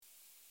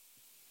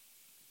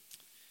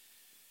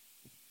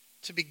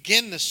To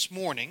begin this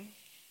morning,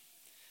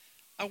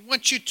 I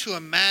want you to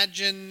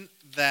imagine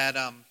that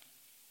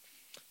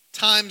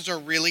times are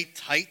really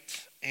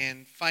tight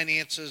and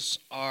finances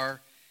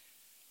are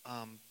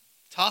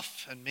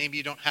tough, and maybe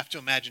you don't have to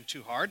imagine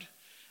too hard.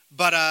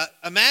 But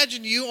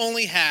imagine you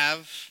only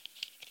have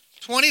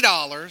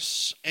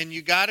 $20 and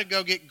you got to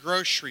go get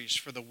groceries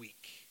for the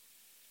week.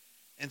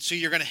 And so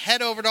you're going to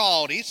head over to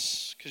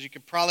Aldi's because you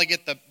could probably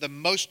get the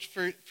most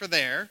for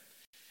there.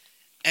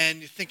 And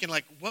you're thinking,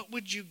 like, what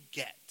would you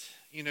get?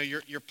 You know,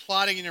 you're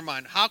plotting in your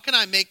mind. How can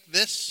I make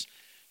this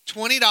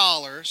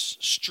 $20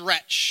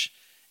 stretch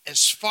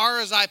as far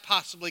as I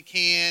possibly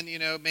can? You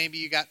know, maybe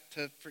you got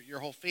for your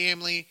whole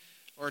family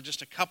or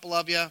just a couple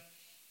of you.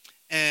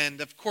 And,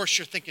 of course,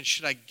 you're thinking,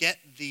 should I get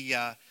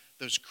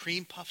those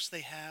cream puffs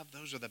they have?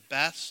 Those are the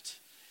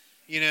best.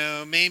 You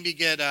know, maybe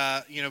get,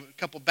 a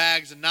couple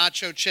bags of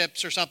nacho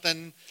chips or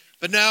something.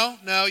 But no,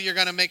 you're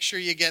going to make sure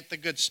you get the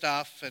good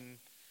stuff.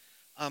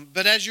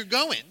 But as you're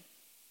going,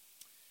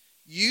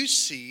 you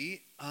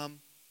see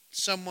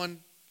someone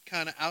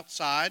kind of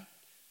outside,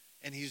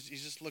 and he's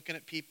just looking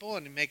at people,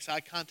 and he makes eye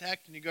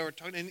contact, and you go over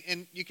talking,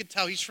 and you can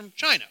tell he's from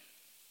China.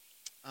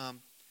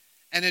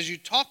 And as you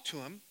talk to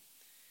him,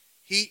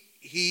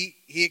 he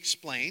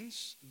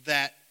explains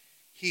that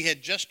he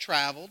had just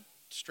traveled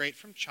straight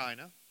from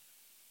China,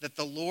 that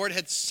the Lord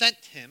had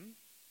sent him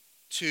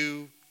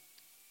to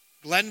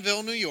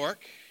Glenville, New York,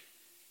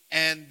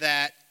 and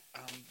that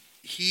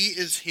he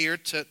is here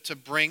to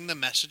bring the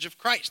message of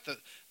Christ,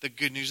 the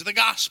good news of the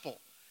gospel.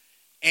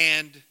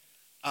 And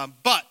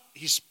but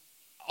he's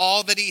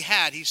all that he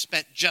had, he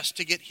spent just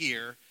to get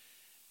here.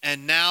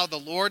 And now the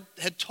Lord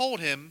had told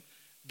him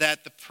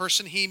that the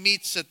person he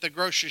meets at the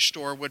grocery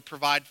store would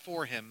provide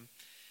for him.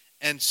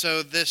 And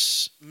so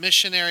this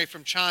missionary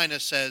from China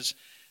says,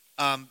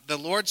 the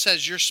Lord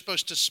says you're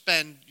supposed to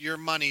spend your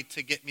money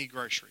to get me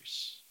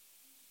groceries.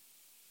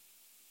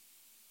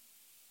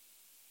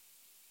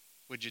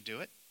 Would you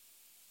do it?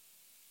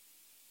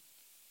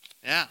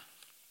 Yeah.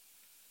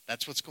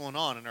 That's what's going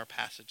on in our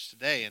passage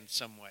today in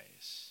some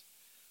ways.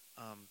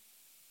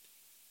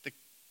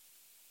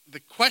 The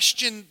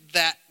question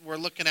that we're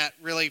looking at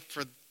really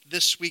for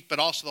this week, but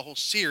also the whole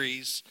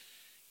series,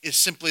 is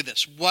simply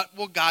this. What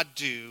will God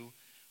do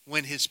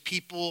when his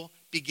people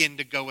begin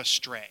to go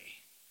astray?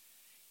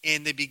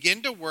 And they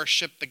begin to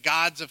worship the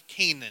gods of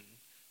Canaan,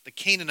 the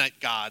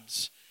Canaanite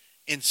gods,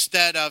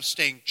 instead of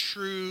staying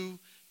true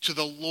to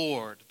the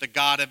Lord, the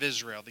God of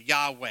Israel, the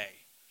Yahweh.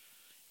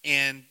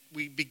 And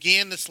we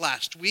began this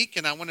last week,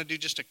 and I want to do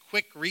just a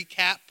quick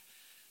recap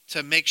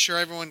to make sure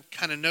everyone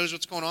kind of knows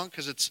what's going on,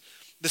 because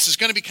this is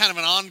going to be kind of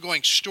an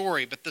ongoing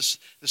story, but this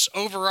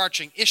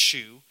overarching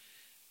issue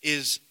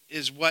is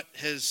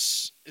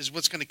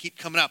what's going to keep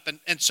coming up.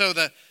 And so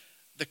the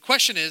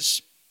question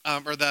is,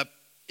 or the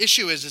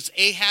issue is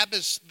Ahab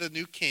is the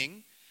new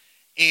king,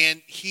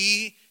 and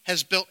he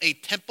has built a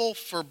temple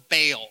for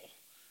Baal,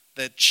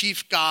 the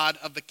chief god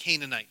of the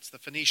Canaanites, the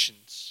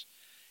Phoenicians.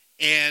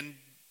 And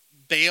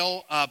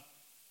Baal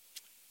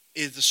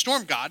is the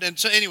storm god. And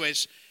so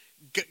anyways,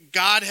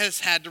 God has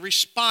had to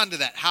respond to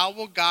that. How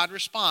will God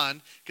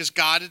respond? Because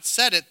God had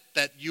said it,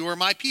 that you are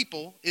my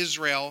people,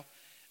 Israel,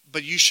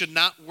 but you should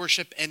not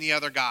worship any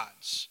other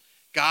gods.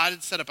 God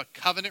had set up a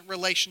covenant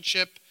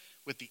relationship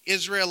with the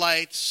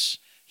Israelites.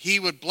 He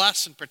would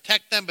bless and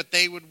protect them, but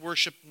they would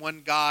worship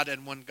one God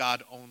and one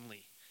God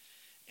only,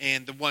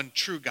 and the one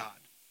true God.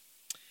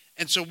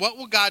 And so what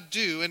will God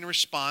do in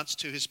response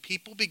to his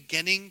people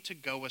beginning to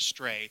go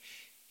astray?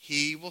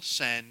 He will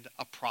send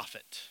a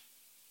prophet.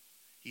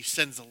 He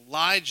sends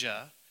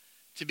Elijah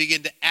to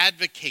begin to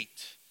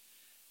advocate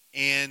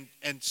and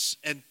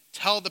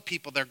tell the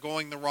people they're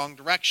going the wrong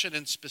direction,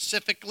 and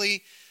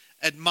specifically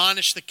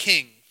admonish the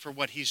king for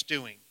what he's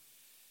doing.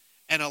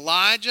 And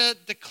Elijah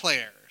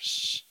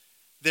declares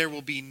there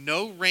will be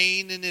no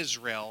rain in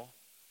Israel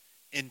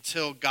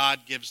until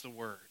God gives the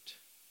word.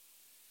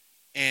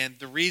 And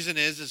the reason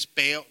is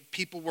Baal,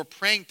 people were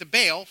praying to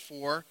Baal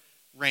for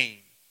rain.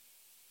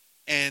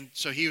 And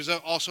so he was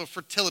also a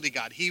fertility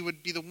god. He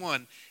would be the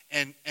one.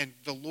 And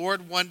the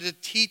Lord wanted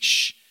to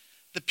teach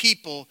the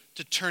people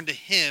to turn to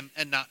him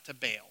and not to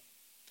Baal.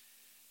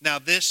 Now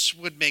this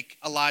would make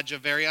Elijah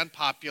very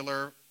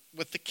unpopular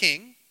with the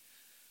king,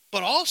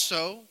 but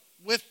also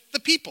with the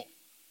people,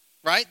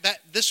 right? That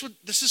this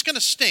is going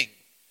to sting.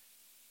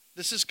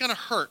 This is going to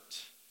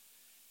hurt.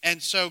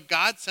 And so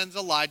God sends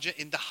Elijah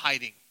into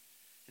hiding.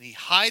 And he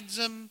hides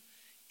him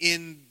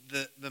in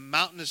the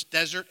mountainous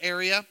desert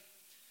area,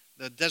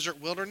 the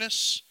desert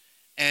wilderness.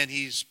 And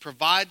he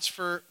provides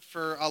for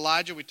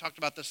Elijah. We talked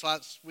about this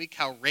last week,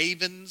 how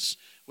ravens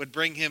would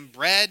bring him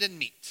bread and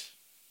meat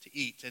to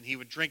eat. And he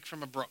would drink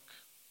from a brook.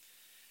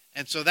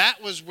 And so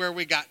that was where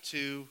we got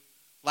to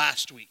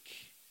last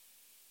week.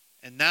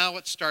 And now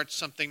it starts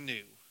something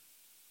new.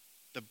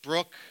 The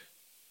brook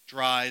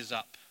dries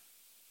up.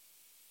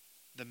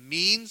 The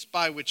means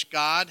by which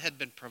God had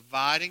been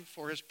providing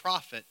for his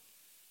prophet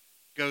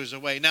goes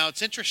away. Now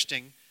it's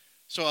interesting.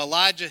 So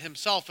Elijah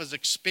himself is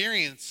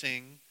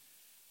experiencing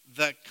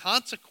the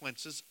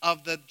consequences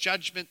of the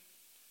judgment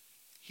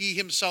he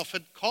himself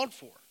had called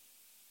for.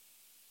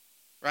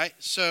 Right?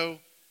 So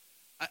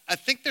I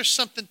think there's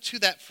something to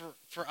that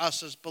for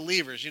us as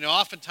believers.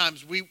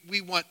 Oftentimes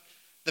we want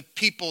the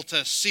people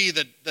to see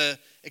the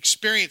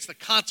experience, the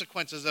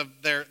consequences of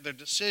their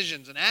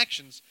decisions and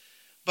actions,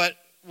 but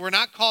we're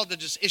not called to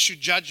just issue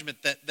judgment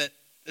that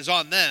is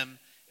on them.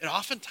 And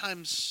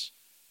oftentimes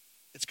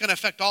it's going to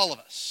affect all of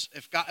us.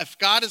 If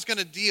God is going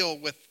to deal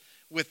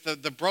with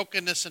the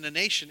brokenness in a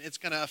nation, it's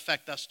going to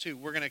affect us too.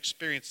 We're going to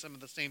experience some of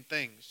the same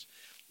things.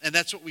 And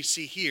that's what we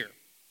see here.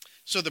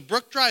 So the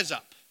brook dries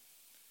up.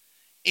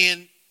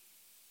 And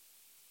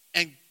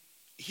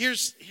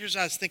here's what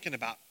I was thinking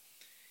about.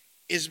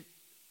 Is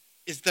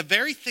the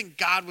very thing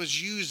God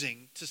was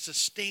using to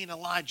sustain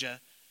Elijah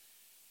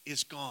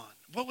is gone.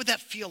 What would that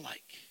feel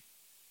like?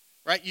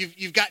 Right?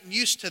 You've gotten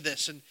used to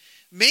this, and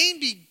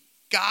maybe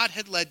God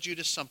had led you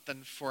to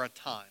something for a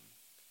time.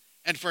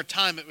 And for a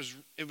time it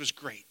was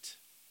great.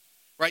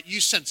 Right? You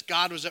sense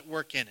God was at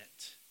work in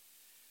it.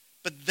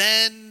 But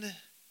then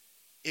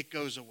it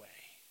goes away.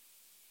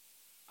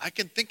 I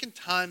can think in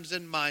times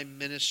in my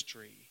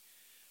ministry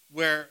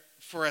where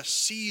for a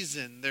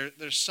season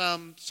there's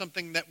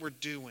something that we're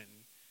doing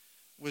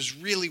was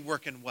really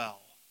working well.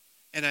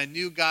 And I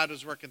knew God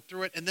was working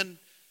through it. And then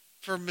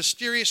for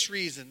mysterious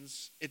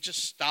reasons, it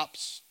just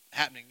stops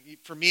happening.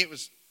 For me, it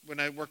was when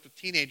I worked with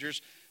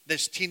teenagers,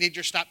 this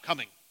teenager stopped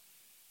coming,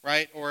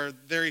 right? Or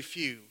very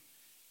few.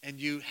 And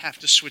you have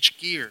to switch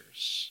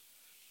gears.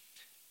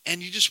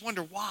 And you just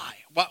wonder why.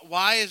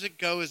 Why does it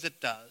go as it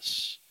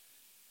does?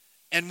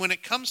 And when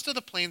it comes to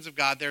the plans of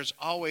God, there's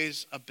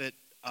always a bit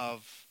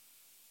of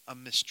a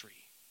mystery.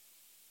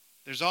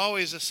 There's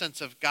always a sense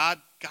of God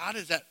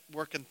is at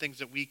work in things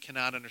that we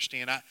cannot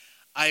understand.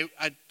 I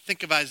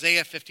think of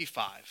Isaiah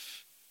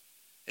 55.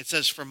 It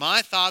says, "For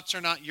my thoughts are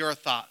not your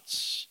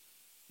thoughts,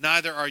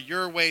 neither are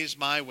your ways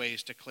my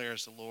ways,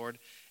 declares the Lord.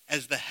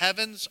 As the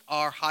heavens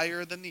are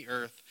higher than the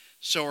earth,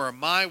 so are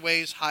my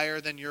ways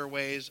higher than your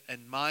ways,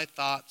 and my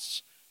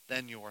thoughts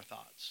than your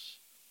thoughts."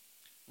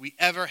 We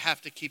ever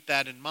have to keep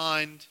that in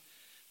mind,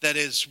 that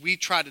as we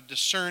try to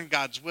discern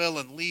God's will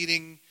and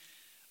leading,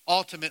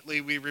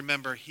 ultimately we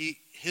remember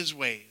his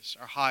ways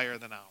are higher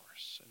than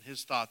ours, and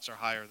his thoughts are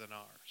higher than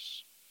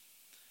ours.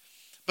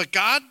 But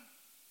God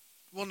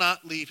will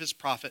not leave his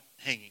prophet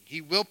hanging. He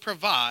will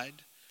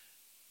provide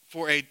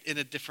in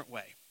a different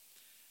way.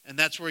 And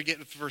that's where we get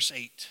with verse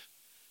 8.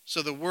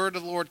 So the word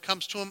of the Lord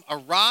comes to him,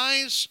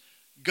 "Arise,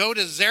 go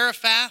to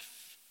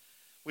Zarephath,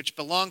 which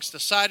belongs to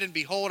Sidon.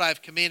 Behold, I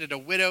have commanded a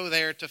widow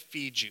there to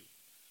feed you."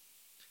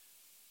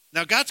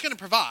 Now God's going to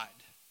provide.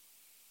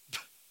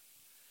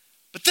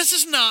 But this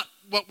is not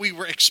what we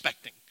were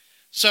expecting.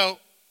 So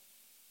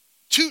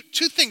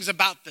two things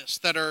about this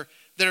that are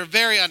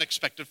very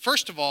unexpected.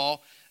 First of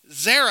all,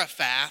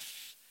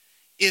 Zarephath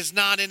is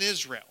not in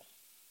Israel.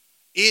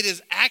 It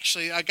is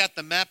actually, I got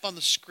the map on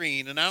the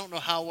screen, and I don't know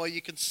how well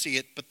you can see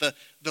it, but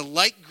the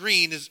light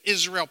green is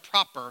Israel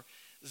proper.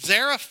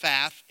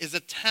 Zarephath is a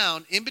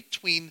town in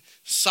between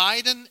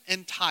Sidon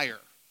and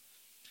Tyre.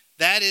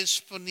 That is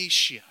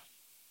Phoenicia.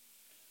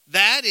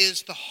 That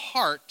is the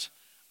heart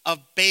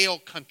of Baal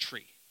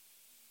country.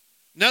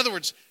 In other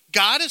words,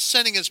 God is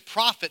sending his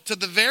prophet to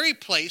the very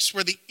place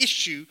where the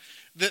issue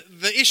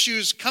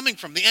is coming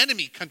from, the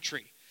enemy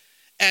country.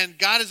 And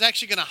God is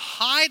actually going to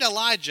hide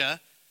Elijah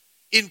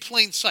in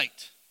plain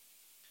sight.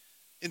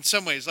 In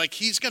some ways, like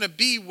he's going to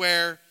be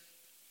where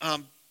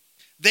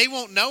they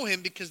won't know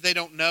him because they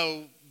don't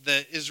know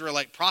the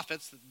Israelite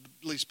prophets,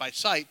 at least by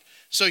sight.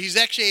 So he's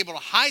actually able to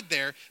hide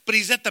there, but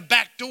he's at the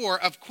back door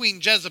of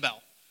Queen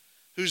Jezebel,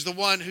 who's the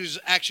one who's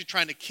actually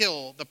trying to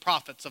kill the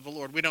prophets of the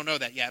Lord. We don't know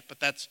that yet, but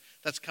that's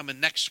coming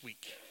next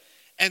week.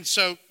 And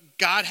so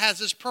God has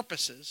his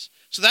purposes.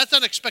 So that's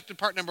unexpected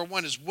part number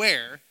one, is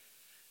where.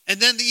 And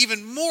then the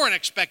even more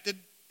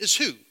unexpected is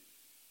who.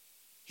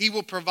 He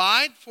will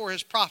provide for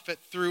his prophet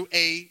through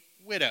a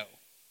widow.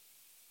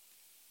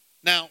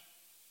 Now,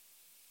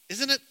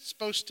 isn't it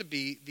supposed to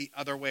be the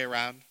other way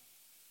around?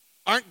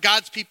 Aren't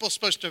God's people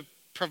supposed to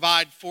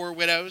provide for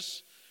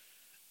widows?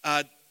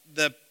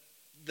 The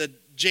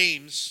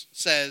James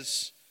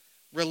says,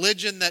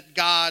 religion that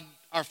God,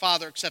 our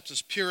Father, accepts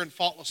as pure and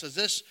faultless as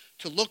this,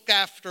 to look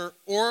after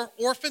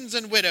orphans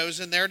and widows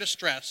in their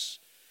distress,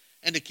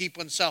 and to keep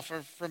oneself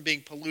from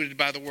being polluted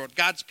by the world.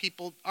 God's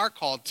people are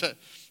called to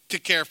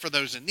care for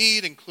those in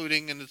need,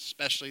 including and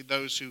especially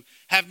those who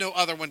have no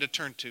other one to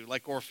turn to,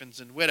 like orphans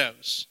and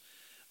widows.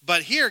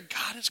 But here,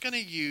 God is going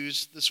to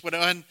use this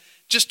widow. And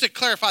just to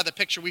clarify the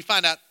picture, we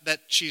find out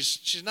that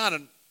she's not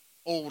an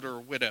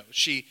older widow.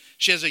 She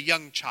has a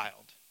young child.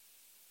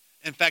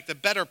 In fact, a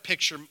better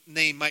picture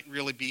name might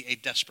really be a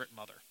desperate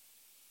mother.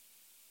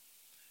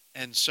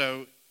 And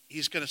so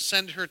he's going to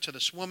send her to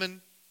this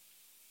woman,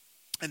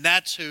 and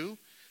that's who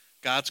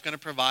God's going to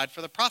provide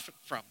for the prophet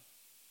from.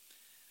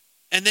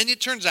 And then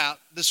it turns out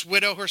this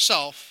widow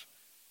herself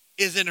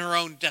is in her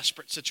own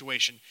desperate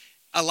situation.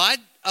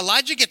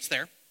 Elijah gets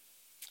there,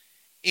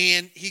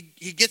 and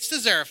he gets to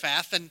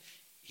Zarephath, and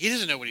he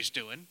doesn't know what he's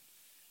doing.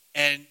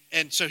 And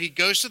so he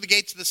goes to the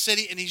gates of the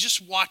city, and he's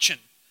just watching.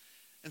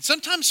 And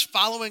sometimes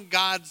following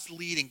God's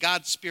leading,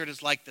 God's Spirit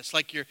is like this.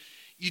 Like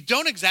you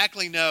don't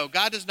exactly know.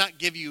 God does not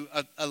give you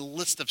a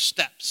list of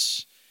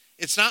steps.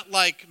 It's not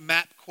like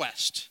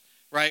MapQuest,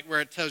 right?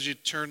 Where it tells you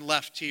turn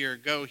left here,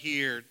 go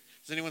here.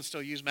 Does anyone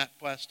still use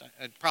MapQuest?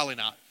 Probably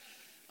not.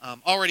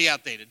 Already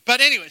outdated. But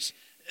anyways,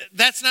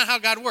 that's not how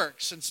God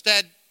works.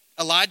 Instead,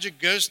 Elijah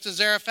goes to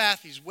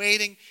Zarephath. He's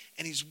waiting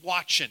and he's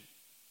watching.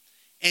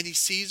 And he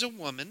sees a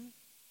woman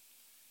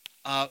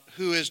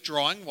who is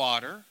drawing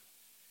water.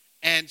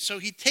 And so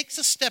he takes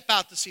a step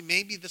out to see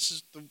maybe this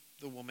is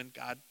the woman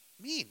God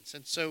means.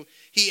 And so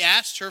he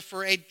asked her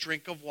for a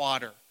drink of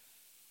water,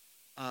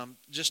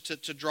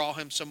 just to draw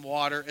him some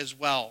water as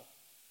well.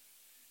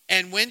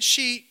 And when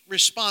she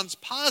responds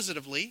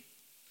positively,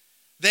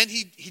 then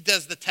he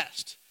does the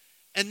test.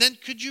 And then,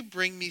 could you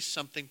bring me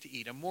something to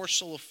eat, a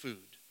morsel of food,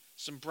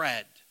 some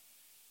bread?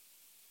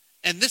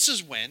 And this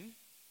is when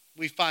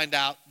we find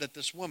out that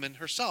this woman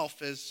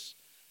herself is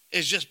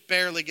just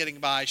barely getting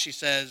by. She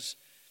says,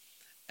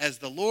 "As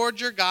the Lord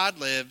your God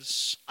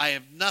lives, I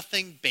have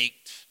nothing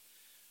baked,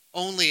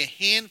 only a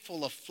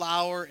handful of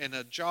flour in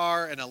a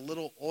jar and a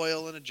little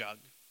oil in a jug."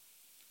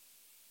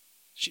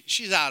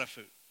 She's out of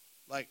food.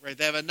 Like, right,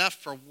 they have enough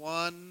for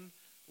one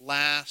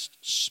last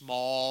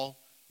small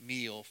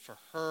meal for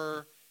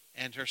her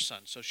and her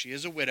son. So she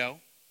is a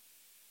widow.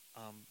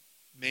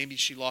 Maybe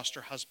she lost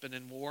her husband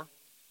in war,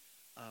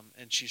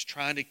 and she's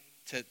trying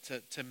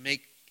to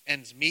make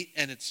ends meet.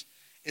 And it's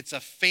a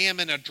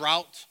famine, a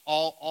drought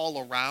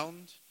all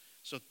around.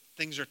 So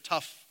things are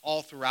tough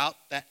all throughout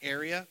that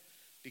area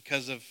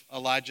because of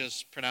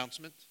Elijah's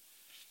pronouncement.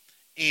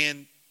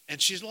 And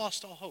she's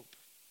lost all hope.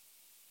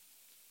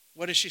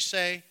 What does she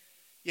say?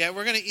 Yeah,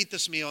 we're going to eat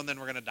this meal and then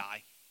we're going to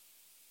die.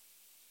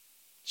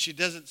 She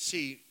doesn't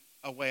see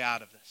a way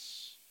out of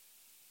this.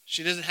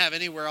 She doesn't have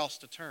anywhere else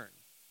to turn.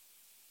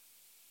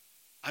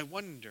 I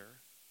wonder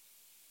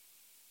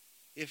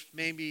if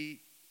maybe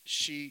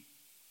she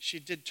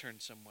did turn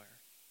somewhere.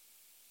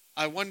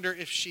 I wonder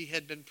if she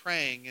had been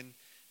praying and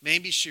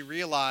maybe she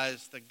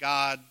realized that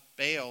God,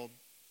 Baal,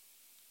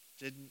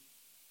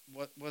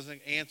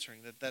 wasn't answering,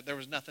 that there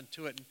was nothing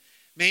to it. And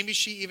maybe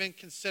she even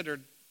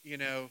considered,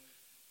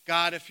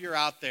 God, if you're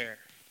out there,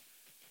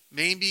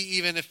 maybe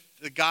even if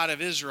the God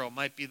of Israel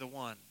might be the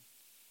one.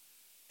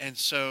 And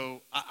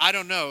so, I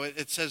don't know.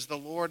 It says the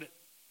Lord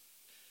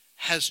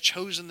has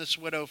chosen this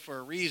widow for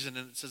a reason.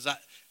 And it says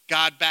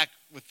God back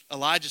with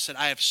Elijah said,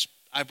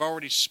 I've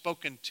already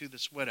spoken to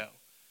this widow.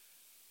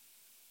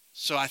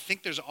 So I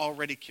think there's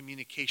already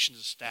communications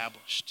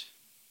established.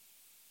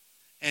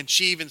 And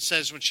she even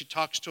says when she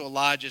talks to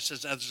Elijah, it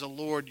says, as the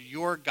Lord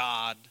your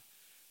God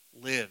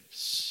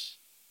lives.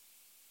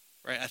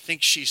 Right? I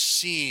think she's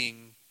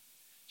seeing,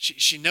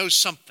 she knows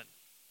something,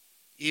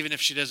 even if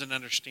she doesn't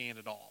understand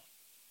it all.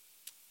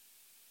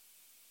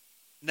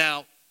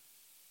 Now,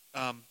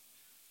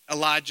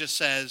 Elijah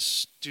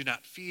says, do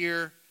not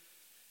fear.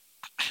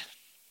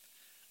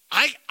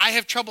 I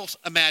have trouble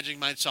imagining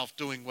myself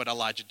doing what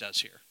Elijah does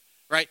here.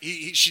 Right?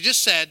 She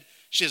just said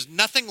she has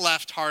nothing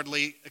left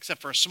hardly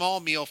except for a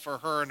small meal for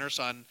her and her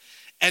son.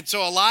 And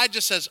so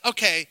Elijah says,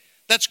 okay,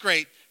 that's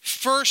great.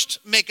 First,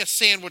 make a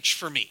sandwich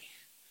for me.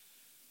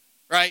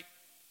 Right?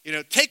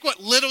 Take what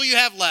little you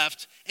have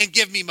left and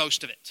give me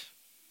most of it.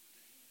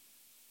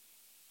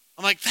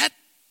 I'm like,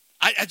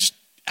 I just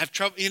have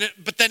trouble.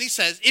 But then he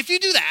says, if you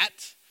do that,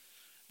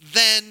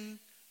 then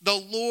the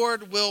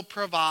Lord will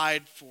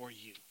provide for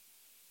you.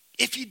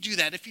 If you do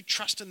that, if you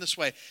trust in this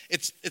way.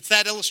 It's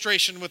that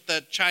illustration with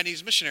the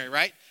Chinese missionary,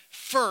 right?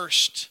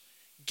 First,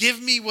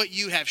 give me what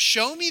you have.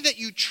 Show me that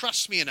you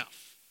trust me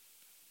enough.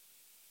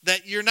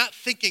 That you're not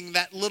thinking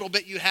that little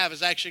bit you have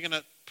is actually going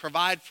to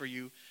provide for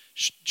you.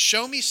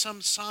 Show me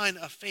some sign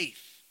of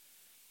faith.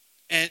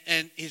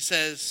 And he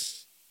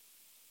says,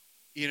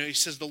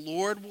 the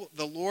Lord,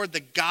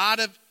 the God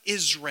of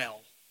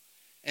Israel.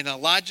 And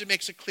Elijah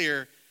makes it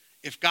clear,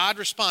 if God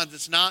responds,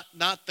 it's not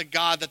the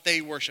God that they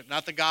worship,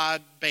 not the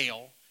God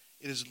Baal.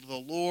 It is the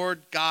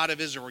Lord God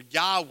of Israel,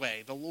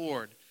 Yahweh, the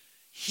Lord.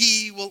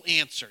 He will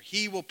answer.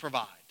 He will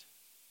provide.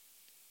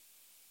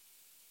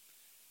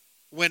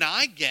 When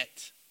I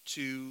get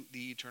to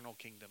the eternal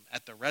kingdom,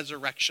 at the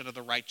resurrection of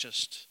the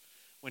righteous,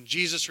 when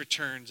Jesus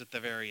returns at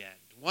the very end,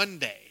 one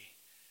day,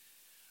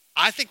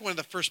 I think one of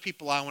the first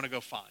people I want to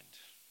go find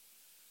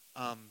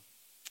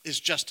is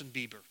Justin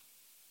Bieber.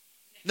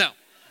 No.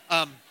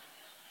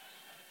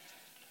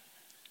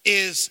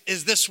 Is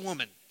this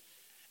woman.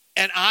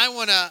 And I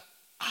want to,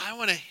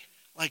 I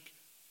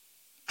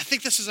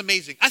think this is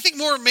amazing. I think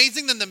more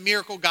amazing than the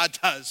miracle God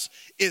does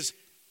is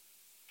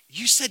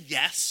you said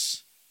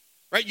yes,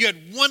 right? You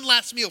had one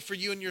last meal for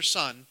you and your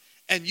son,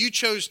 and you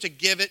chose to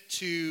give it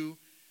to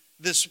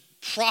this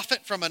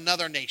prophet from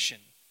another nation.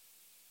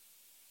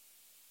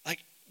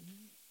 Like,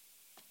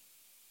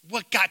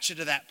 what got you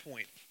to that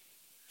point?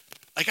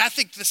 I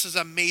think this is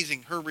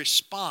amazing, her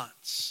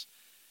response.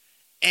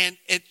 And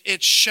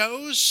it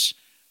shows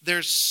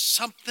there's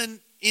something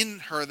in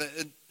her.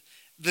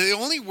 The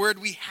only word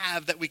we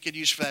have that we could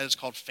use for that is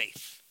called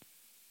faith.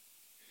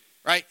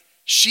 Right?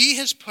 She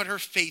has put her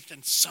faith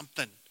in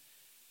something.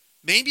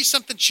 Maybe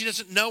something she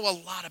doesn't know a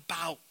lot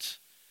about.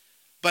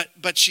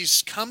 But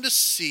she's come to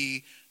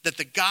see that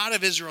the God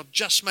of Israel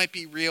just might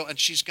be real, and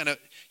she's gonna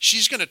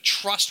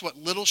trust what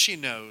little she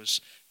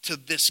knows to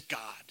this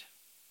God.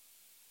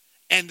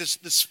 And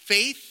this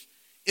faith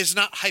is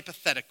not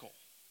hypothetical.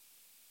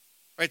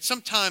 Right?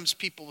 Sometimes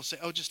people will say,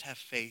 oh, just have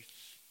faith.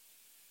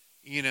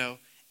 And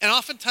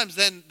oftentimes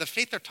then the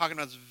faith they're talking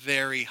about is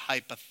very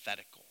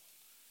hypothetical.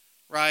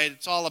 Right?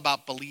 It's all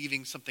about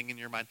believing something in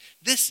your mind.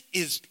 This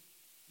is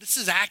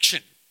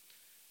action.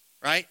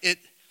 Right?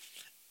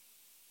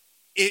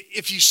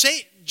 If you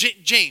say,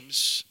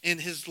 James, in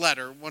his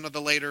letter, one of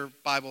the later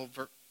Bible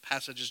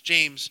passages,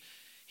 James,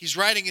 he's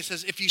writing, he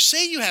says, if you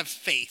say you have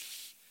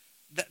faith,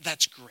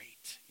 that's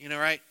great,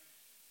 right?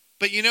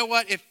 But you know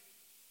what? If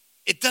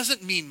it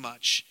doesn't mean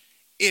much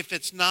if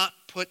it's not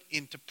put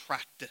into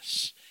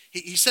practice.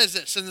 He says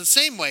this, in the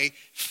same way,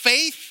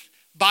 faith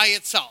by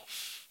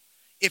itself,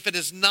 if it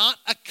is not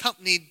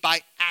accompanied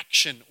by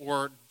action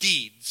or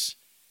deeds,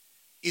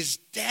 is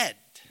dead.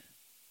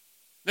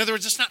 In other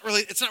words, it's not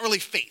really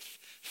faith.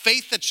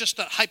 Faith that's just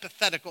a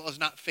hypothetical is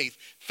not faith.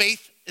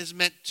 Faith is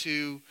meant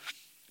to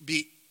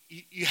be,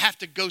 you have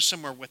to go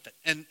somewhere with it.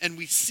 And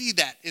we see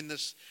that in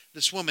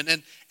this woman.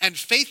 And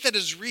faith that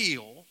is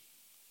real,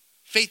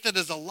 faith that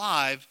is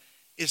alive,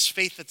 is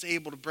faith that's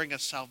able to bring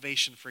us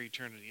salvation for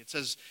eternity. It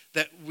says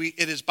that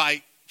it is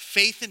by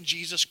faith in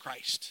Jesus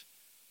Christ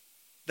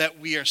that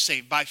we are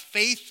saved. By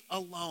faith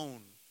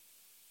alone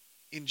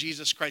in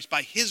Jesus Christ,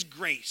 by his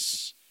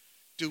grace,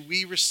 do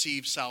we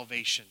receive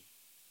salvation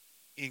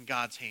in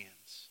God's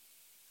hands.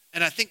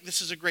 And I think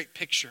this is a great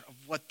picture of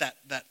what that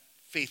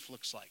faith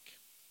looks like.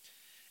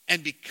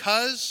 And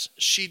because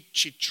she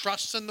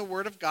trusts in the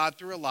word of God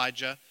through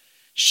Elijah,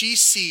 she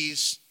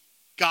sees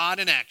God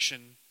in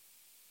action,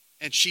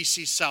 and she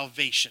sees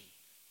salvation,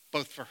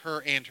 both for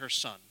her and her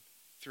son,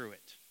 through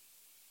it.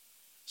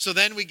 So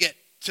then we get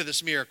to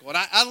this miracle. And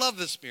I love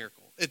this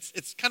miracle.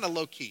 It's kind of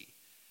low-key,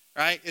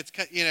 right?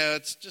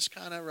 It's just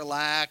kind of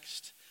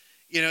relaxed.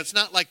 It's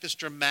not like this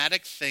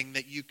dramatic thing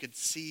that you could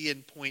see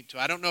and point to.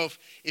 I don't know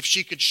if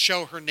she could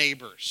show her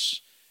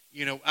neighbors.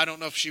 I don't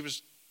know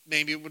if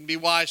maybe it wouldn't be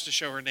wise to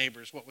show her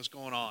neighbors what was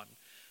going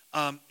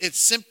on.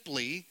 It's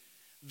simply,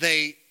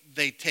 they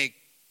take,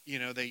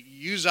 they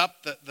use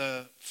up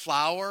the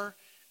flour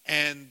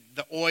and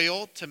the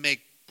oil to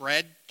make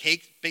bread,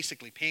 cake,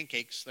 basically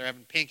pancakes. They're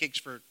having pancakes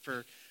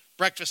for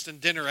breakfast and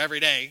dinner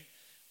every day.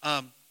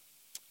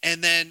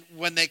 And then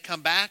when they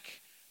come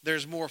back,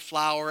 there's more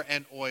flour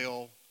and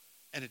oil,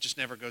 and it just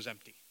never goes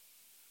empty.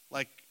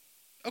 Like,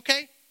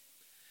 okay.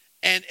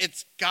 And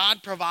it's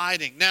God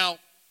providing. Now,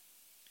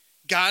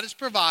 God is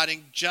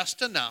providing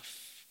just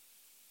enough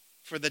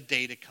for the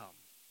day to come.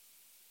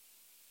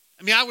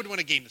 I mean, I would want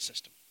to game the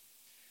system.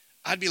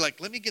 I'd be like,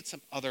 let me get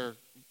some other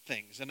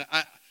things. And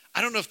I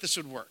don't know if this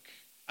would work.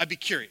 I'd be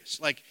curious.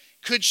 Like,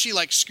 could she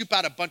scoop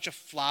out a bunch of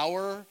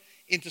flour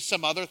into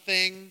some other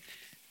thing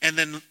and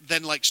then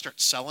start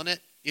selling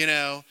it,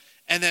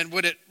 And then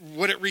would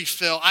it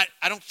refill? I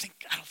don't think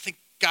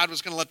God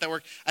was going to let that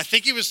work. I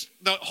think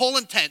the whole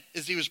intent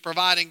is he was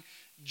providing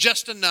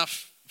just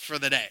enough for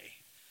the day.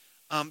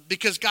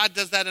 Because God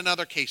does that in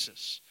other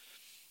cases.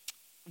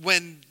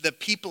 When the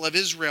people of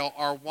Israel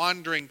are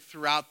wandering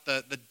throughout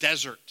the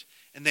desert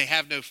and they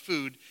have no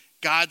food,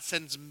 God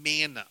sends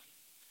manna,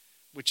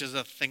 which is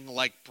a thing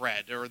like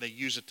bread, or they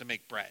use it to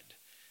make bread.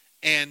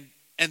 And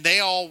they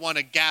all want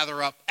to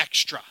gather up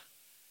extra.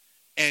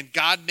 And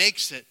God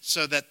makes it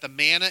so that the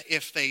manna,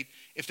 if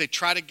they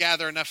try to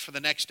gather enough for the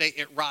next day,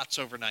 it rots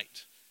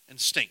overnight and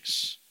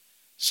stinks.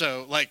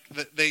 So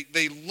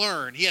they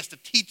learn. He has to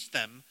teach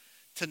them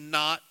to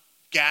not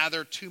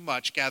gather too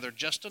much, gather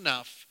just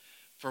enough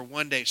for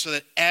one day, so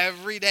that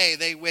every day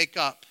they wake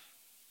up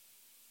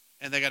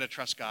and they got to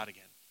trust God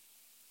again.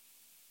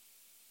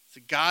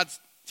 So God's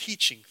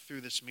teaching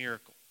through this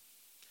miracle.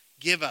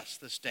 Give us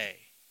this day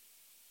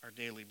our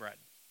daily bread.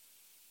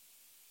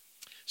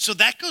 So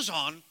that goes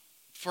on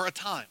for a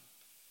time.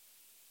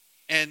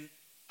 And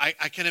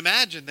I can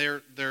imagine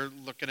they're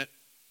looking at,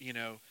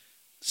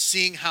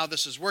 seeing how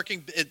this is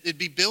working. It'd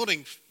be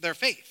building their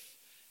faith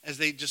as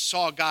they just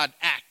saw God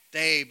act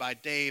day by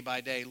day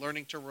by day,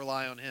 learning to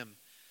rely on him.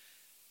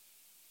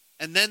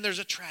 And then there's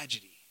a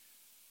tragedy.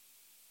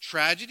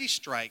 Tragedy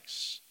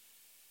strikes,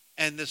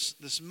 and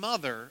this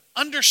mother,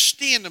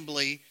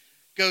 understandably,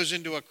 goes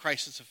into a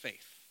crisis of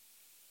faith.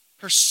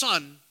 Her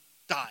son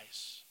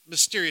dies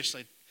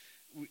mysteriously.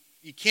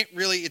 You can't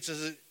really,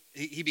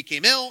 he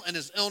became ill, and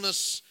his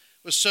illness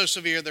was so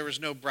severe there was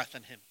no breath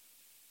in him.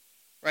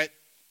 Right?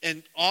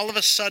 And all of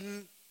a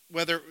sudden,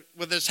 whether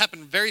this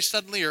happened very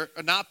suddenly or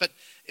not, but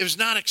it was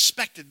not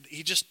expected.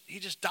 He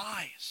just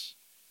dies.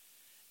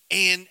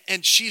 And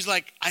she's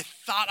like, I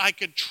thought I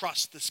could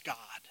trust this God.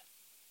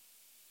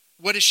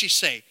 What does she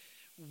say?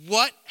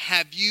 What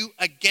have you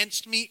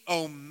against me,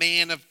 O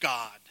man of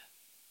God?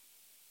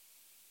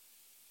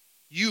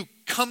 You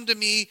come to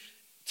me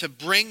to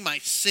bring my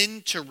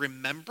sin to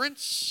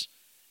remembrance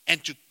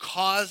and to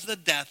cause the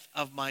death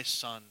of my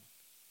son.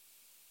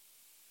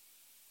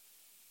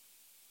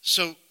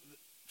 So,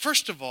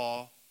 first of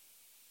all,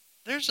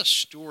 there's a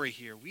story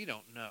here we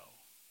don't know.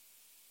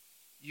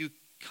 You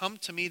come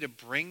to me to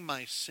bring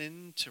my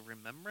sin to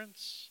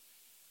remembrance?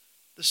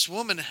 This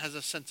woman has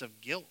a sense of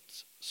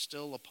guilt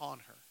still upon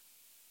her.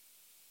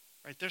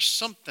 Right? There's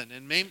something,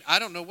 and maybe, I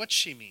don't know what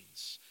she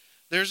means.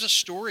 There's a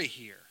story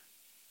here.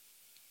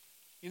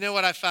 You know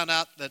what I found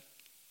out? That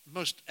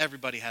most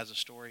everybody has a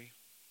story.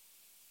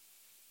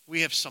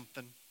 We have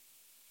something.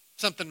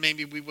 Something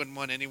maybe we wouldn't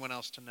want anyone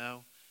else to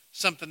know.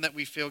 Something that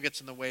we feel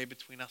gets in the way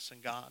between us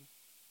and God.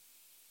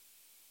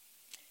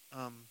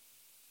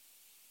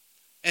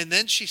 And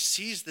then she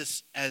sees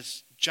this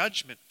as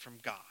judgment from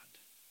God.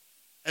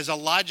 As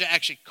Elijah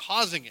actually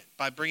causing it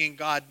by bringing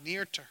God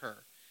near to her.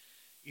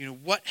 You know,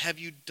 what have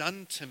you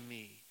done to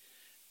me?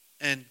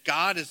 And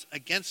God is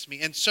against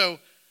me. And so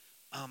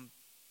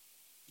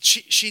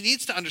she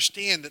needs to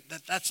understand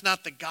that that's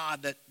not the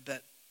God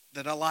that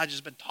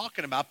Elijah's been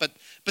talking about.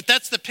 But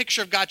that's the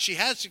picture of God she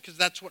has, because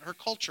that's what her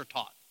culture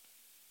taught.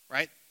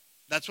 Right?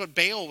 That's what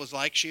Baal was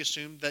like. She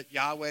assumed that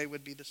Yahweh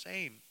would be the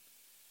same.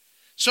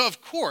 So,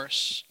 of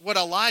course, what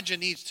Elijah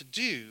needs to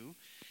do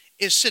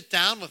is sit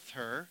down with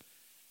her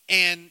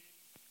and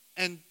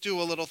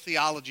do a little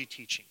theology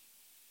teaching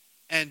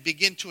and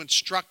begin to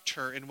instruct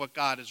her in what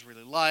God is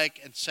really like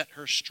and set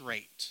her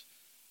straight.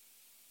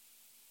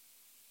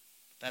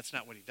 That's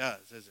not what he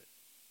does, is it?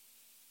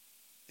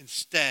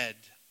 Instead,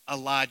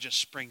 Elijah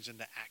springs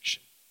into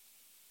action.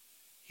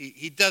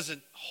 He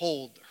doesn't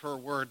hold her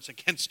words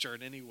against her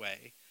in any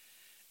way.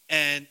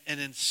 And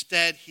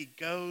instead, he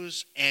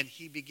goes and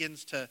he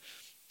begins to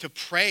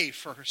pray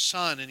for her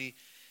son. And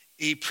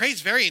he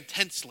prays very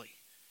intensely.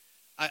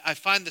 I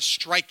find this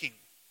striking.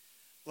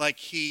 Like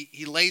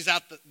he lays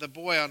out the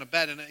boy on a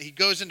bed and he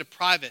goes into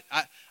private.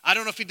 I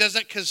don't know if he does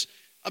that because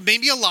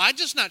maybe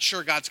Elijah's not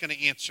sure God's going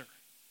to answer.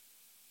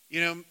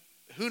 You know,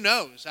 who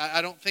knows?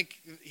 I don't think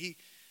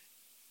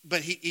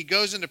but he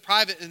goes into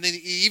private, and then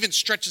he even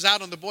stretches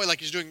out on the boy like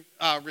he's doing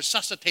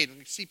resuscitating,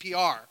 like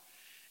CPR.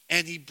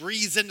 And he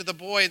breathes into the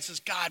boy and says,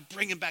 God,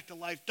 bring him back to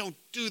life. Don't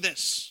do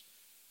this.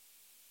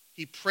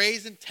 He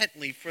prays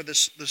intently for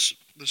this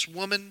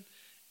woman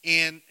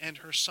and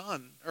her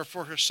son, or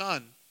for her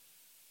son.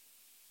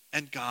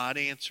 And God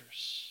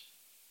answers.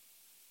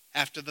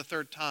 After the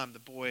third time, the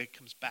boy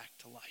comes back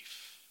to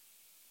life.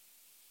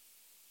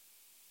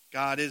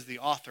 God is the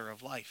author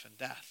of life and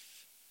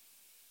death.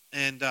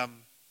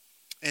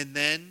 And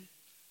then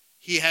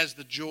he has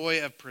the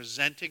joy of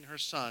presenting her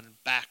son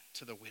back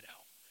to the widow.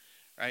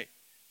 Right?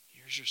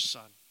 Here's your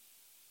son.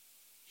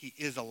 He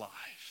is alive.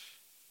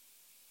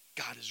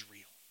 God is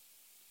real.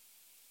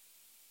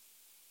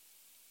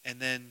 And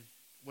then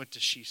what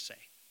does she say?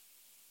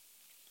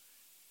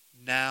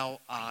 Now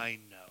I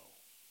know.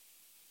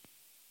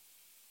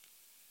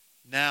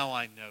 Now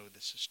I know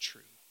this is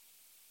true.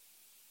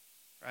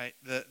 Right?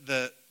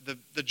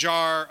 The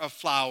jar of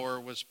flour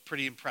was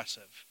pretty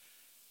impressive.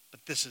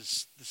 But this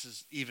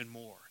is even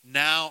more.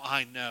 Now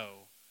I know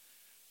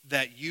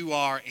that you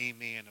are a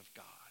man of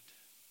God.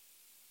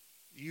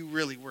 You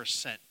really were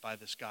sent by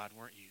this God,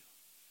 weren't you?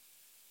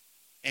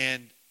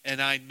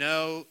 And I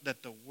know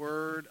that the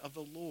word of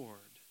the Lord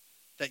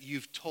that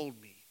you've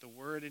told me, the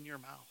word in your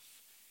mouth,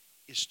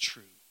 is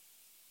true.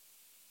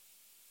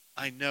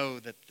 I know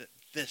that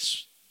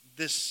this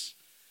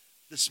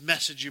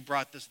message you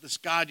brought, this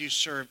God you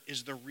serve,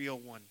 is the real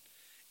one,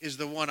 is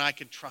the one I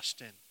can trust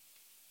in.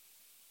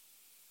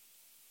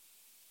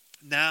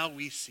 Now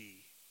we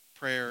see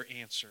prayer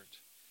answered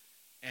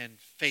and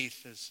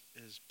faith is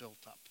built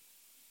up.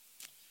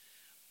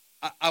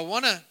 I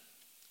want to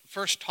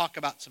first talk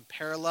about some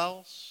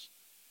parallels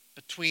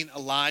between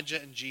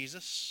Elijah and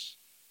Jesus.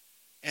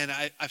 And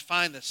I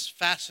find this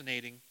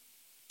fascinating.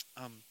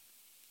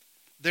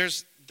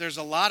 There's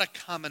a lot of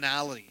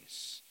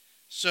commonalities.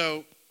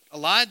 So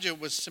Elijah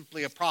was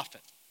simply a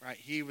prophet, right?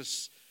 He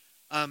was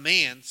a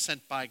man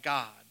sent by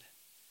God.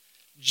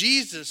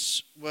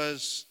 Jesus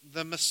was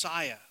the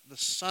Messiah, the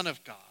Son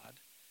of God.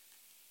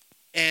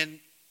 And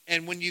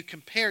when you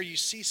compare, you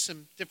see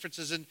some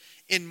differences.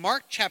 In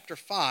Mark chapter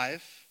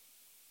 5,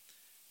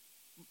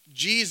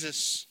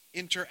 Jesus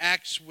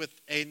interacts with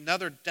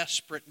another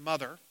desperate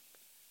mother,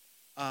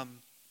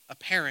 a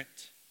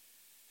parent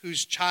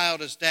whose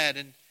child is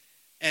dead.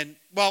 And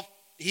well,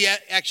 he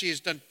actually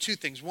has done two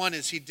things. One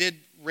is he did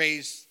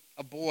raise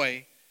a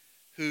boy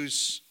who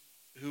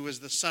was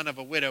the son of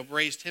a widow,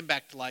 raised him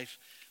back to life.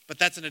 But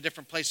that's in a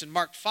different place. In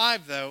Mark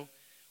 5, though,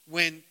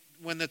 when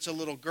it's a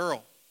little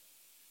girl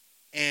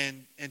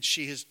and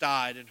she has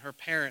died and her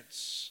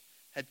parents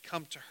had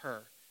come to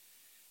her,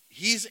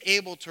 he's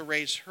able to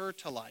raise her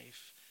to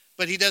life.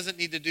 But he doesn't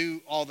need to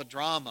do all the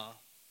drama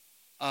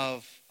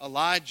of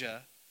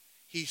Elijah.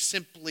 He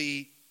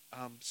simply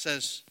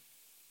says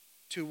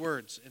two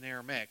words in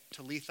Aramaic,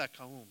 Talitha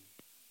Kaum.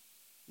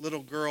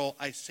 Little girl,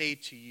 I say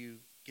to you,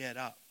 get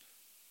up.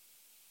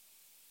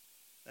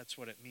 That's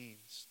what it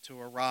means, to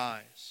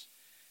arise.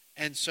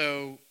 And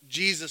so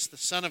Jesus, the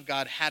Son of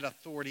God, had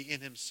authority in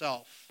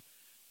himself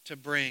to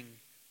bring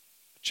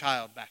a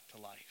child back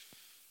to life.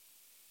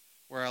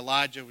 where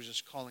Elijah was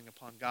just calling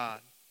upon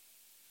God.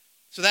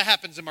 So that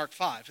happens in Mark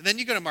 5. And then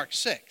you go to Mark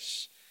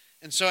 6.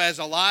 And so as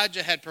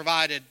Elijah had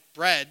provided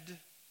bread,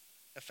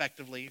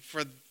 effectively,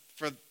 for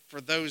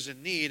those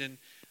in need, and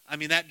I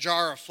mean that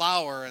jar of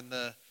flour and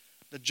the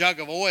jug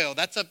of oil,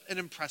 that's an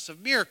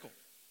impressive miracle,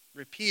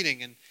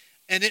 repeating,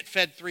 and it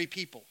fed 3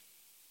 people.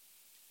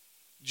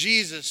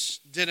 Jesus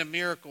did a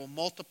miracle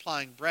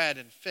multiplying bread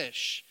and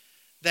fish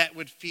that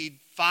would feed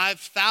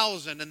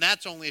 5,000, and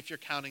that's only if you're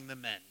counting the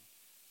men.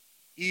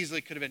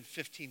 Easily could have been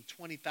 15,000,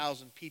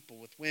 20,000 people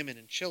with women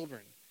and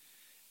children.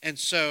 And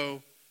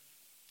so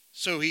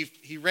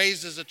he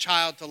raises a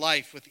child to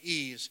life with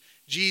ease.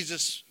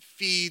 Jesus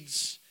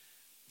feeds,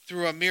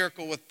 through a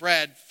miracle with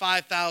bread,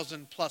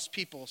 5,000 plus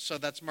people. So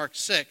that's Mark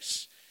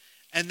 6.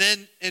 And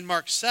then in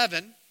Mark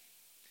 7,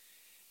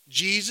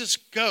 Jesus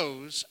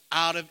goes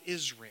out of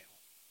Israel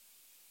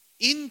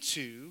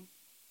into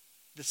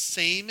the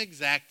same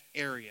exact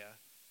area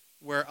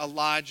where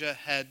Elijah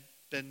had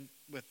been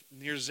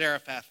near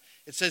Zarephath.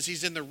 It says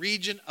he's in the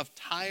region of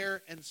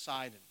Tyre and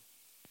Sidon.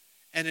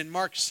 And in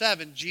Mark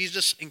 7,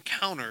 Jesus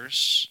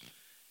encounters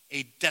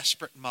a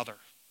desperate mother.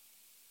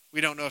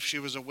 We don't know if she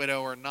was a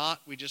widow or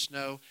not. We just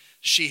know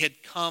she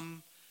had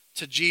come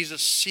to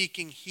Jesus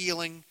seeking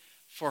healing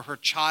for her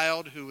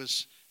child who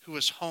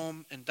was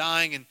home and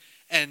dying.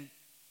 And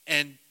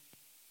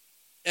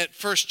at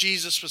first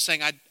Jesus was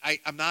saying,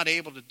 I'm not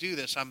able to do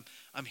this.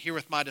 I'm here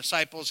with my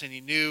disciples. And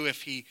he knew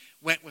if he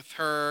went with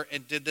her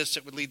and did this,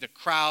 it would lead to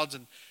crowds.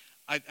 And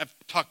I've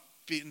talked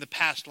in the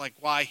past like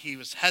why he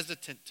was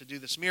hesitant to do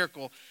this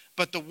miracle.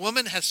 But the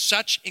woman has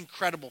such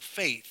incredible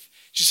faith.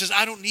 She says,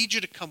 I don't need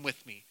you to come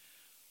with me.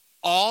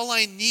 All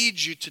I need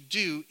you to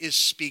do is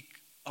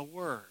speak a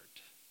word.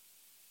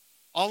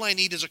 All I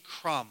need is a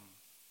crumb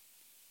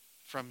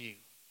from you.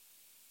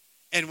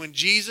 And when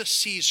Jesus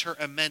sees her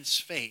immense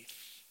faith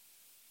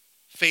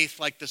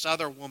like this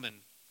other woman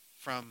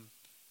from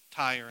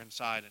Tyre and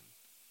Sidon,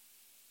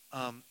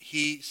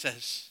 he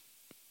says,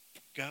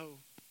 go.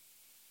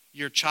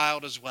 Your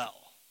child as well.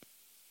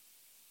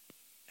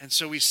 And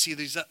so we see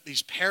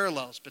these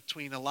parallels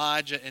between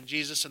Elijah and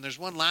Jesus. And there's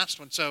one last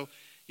one. So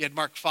you had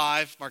Mark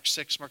 5, Mark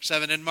 6, Mark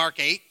 7, and Mark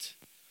 8.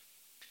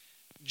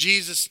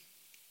 Jesus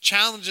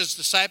challenges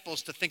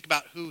disciples to think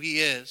about who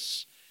he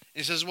is. And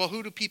he says, well,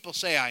 who do people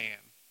say I am?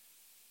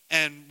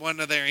 And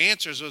one of their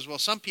answers was, well,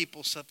 some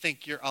people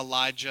think you're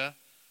Elijah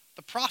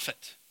the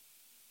prophet.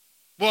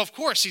 Well, of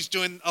course, he's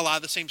doing a lot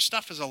of the same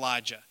stuff as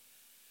Elijah.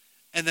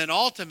 And then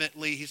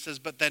ultimately he says,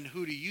 but then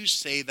who do you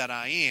say that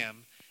I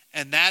am?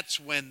 And that's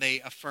when they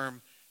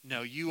affirm,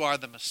 no, you are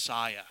the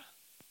Messiah.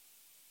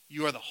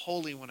 You are the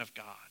Holy One of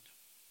God.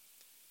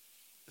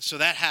 So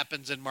that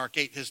happens in Mark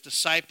 8. His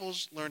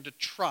disciples learn to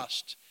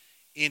trust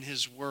in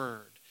his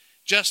word.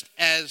 Just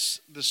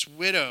as this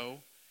widow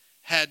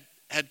had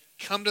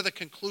come to the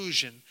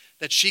conclusion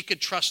that she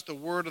could trust the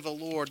word of the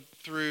Lord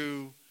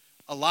through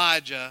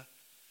Elijah,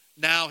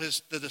 now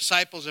the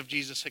disciples of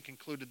Jesus had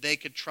concluded they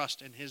could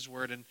trust in his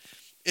word. And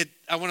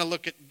I want to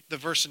look at the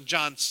verse in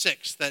John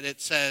 6 that it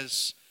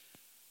says,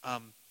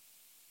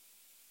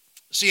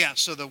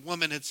 so the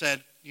woman had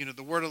said,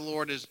 the word of the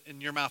Lord is in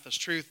your mouth is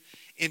truth.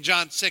 In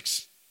John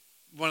 6,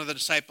 one of the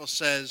disciples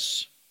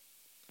says,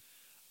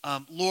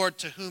 Lord,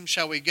 to whom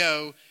shall we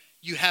go?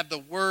 You have the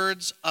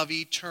words of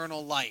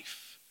eternal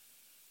life.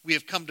 We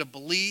have come to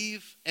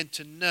believe and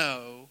to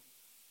know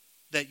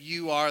that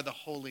you are the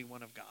Holy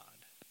One of God.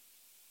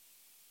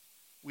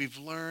 We've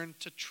learned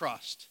to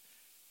trust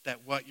that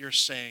what you're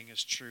saying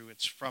is true.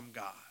 It's from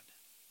God.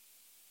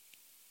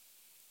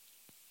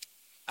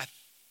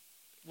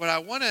 What I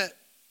want to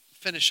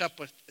finish up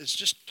with is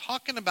just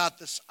talking about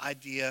this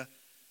idea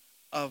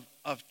of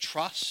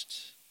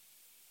trust.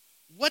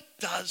 What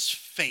does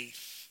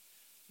faith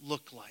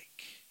look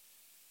like?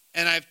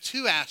 And I have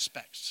 2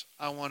 aspects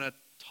I want to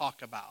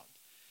talk about.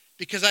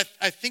 Because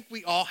I think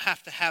we all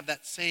have to have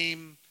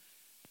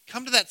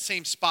come to that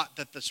same spot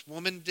that this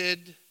woman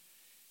did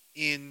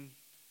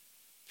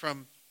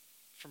from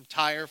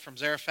Tyre, from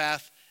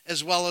Zarephath,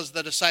 as well as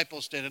the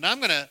disciples did. And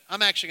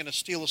I'm actually going to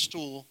steal a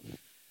stool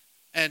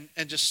and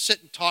just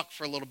sit and talk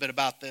for a little bit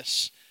about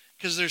this.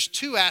 Because there's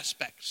 2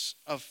 aspects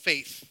of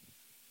faith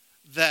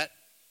that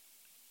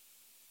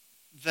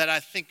I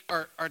think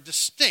are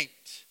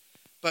distinct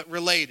but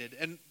related.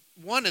 And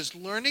one is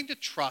learning to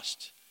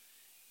trust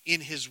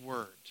in his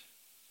word.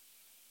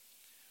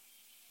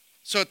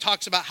 So it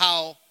talks about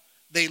how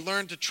they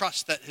learned to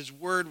trust that his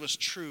word was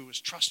true,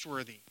 was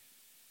trustworthy.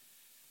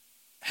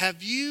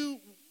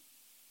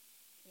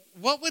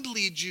 What would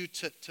lead you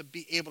to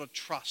be able to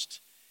trust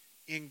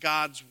in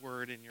God's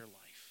word in your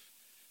life?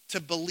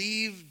 To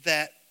believe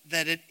that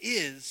it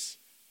is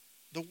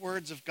the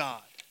words of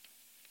God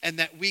and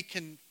that we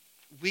can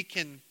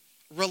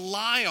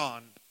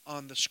rely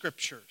on the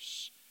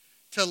scriptures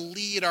to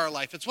lead our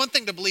life. It's one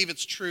thing to believe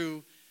it's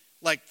true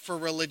like for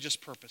religious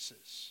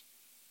purposes,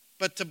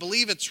 but to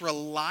believe it's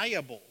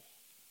reliable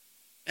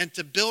and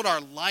to build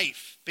our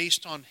life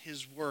based on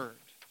his word.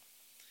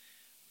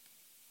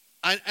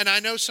 I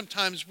know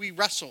sometimes we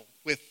wrestle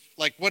with,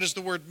 like, what does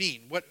the word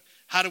mean?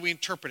 how do we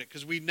interpret it?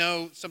 Because we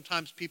know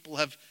sometimes people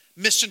have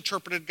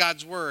misinterpreted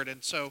God's word.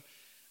 And so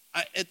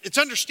it's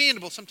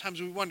understandable.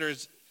 Sometimes we wonder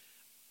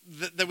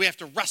that we have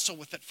to wrestle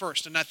with it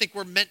first. And I think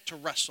we're meant to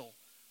wrestle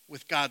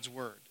with God's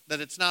word, that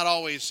it's not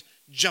always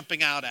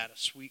jumping out at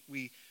us.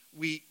 We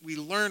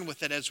learn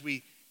with it as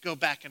we go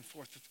back and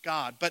forth with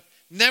God. But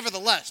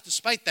nevertheless,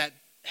 despite that,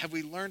 have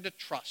we learned to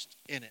trust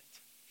in it?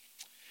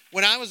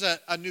 When I was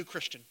a new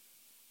Christian,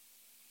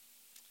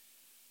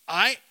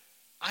 I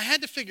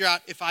had to figure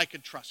out if I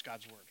could trust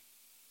God's word,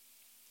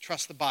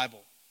 trust the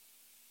Bible,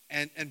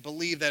 and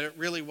believe that it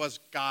really was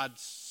God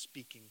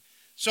speaking.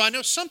 So I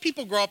know some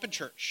people grow up in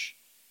church,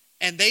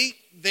 and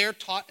they're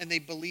taught and they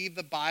believe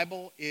the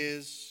Bible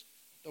is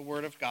the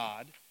word of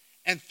God.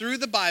 And through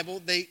the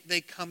Bible,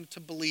 they come to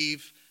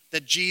believe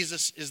that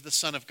Jesus is the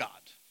Son of God.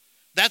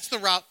 That's the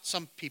route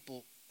some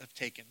people have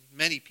taken,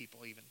 many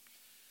people even.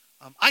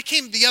 I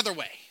came the other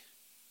way.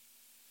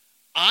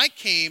 I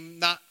came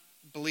not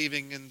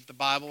believing in the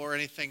Bible or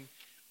anything,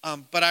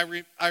 but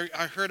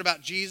I heard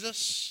about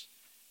Jesus,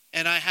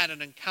 and I had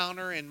an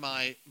encounter in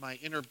my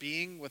inner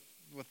being with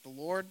the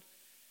Lord,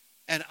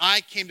 and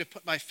I came to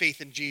put my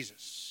faith in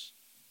Jesus.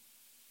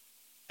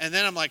 And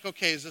then I'm like,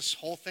 okay, is this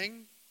whole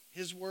thing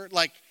his word?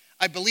 Like,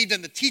 I believed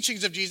in the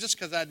teachings of Jesus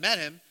because I'd met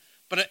him,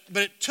 but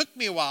it took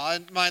me a while,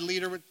 and my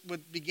leader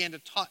would begin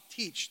to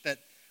teach that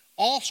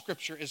all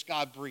Scripture is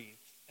God-breathed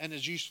and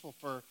is useful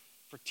for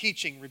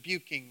teaching,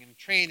 rebuking, and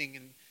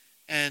training,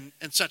 and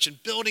such,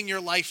 and building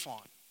your life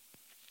on.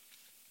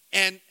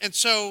 And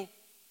so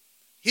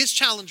his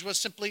challenge was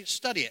simply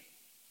study it,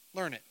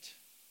 learn it,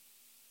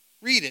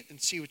 read it, and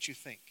see what you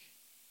think.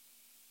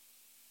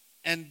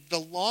 And the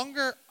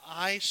longer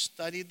I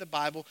studied the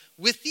Bible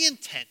with the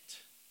intent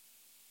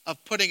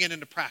of putting it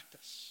into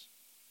practice,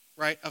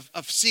 right,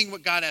 of seeing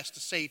what God has to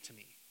say to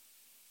me,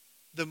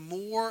 the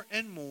more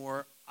and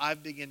more I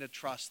begin to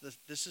trust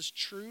this is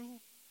true.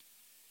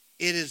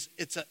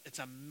 It's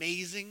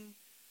amazing.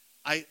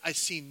 I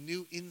see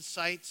new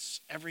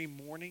insights every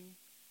morning.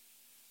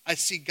 I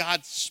see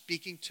God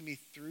speaking to me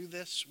through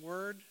this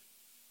word.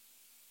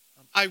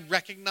 I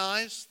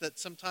recognize that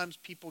sometimes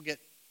people get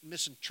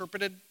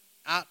misinterpret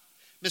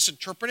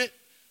it,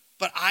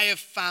 but I have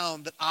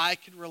found that I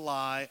can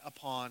rely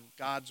upon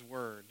God's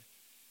word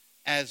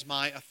as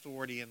my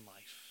authority in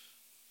life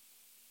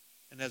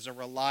and as a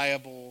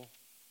reliable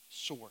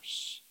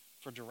source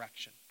for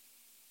direction.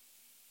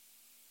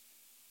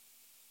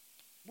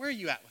 Where are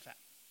you at with that?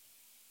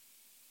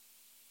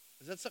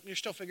 Is that something you're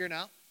still figuring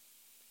out?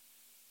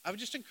 I would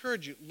just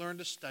encourage you, learn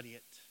to study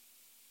it.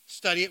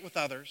 Study it with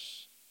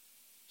others.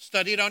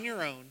 Study it on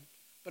your own,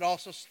 but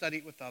also study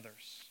it with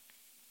others.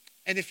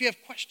 And if you have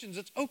questions,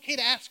 it's okay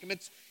to ask them.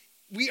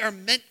 We are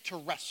meant to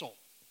wrestle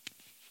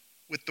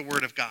with the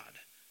Word of God.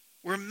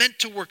 We're meant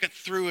to work it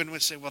through and we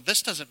say, well,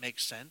 this doesn't make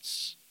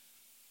sense.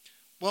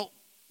 Well,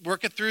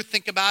 work it through,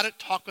 think about it,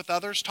 talk with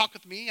others, talk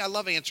with me. I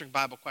love answering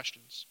Bible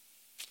questions.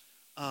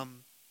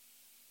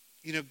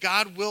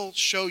 God will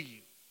show you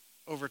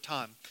over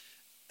time.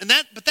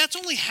 But that's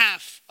only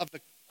half of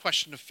the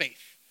question of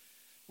faith.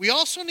 We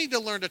also need to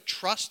learn to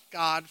trust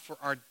God for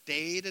our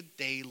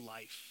day-to-day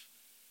life.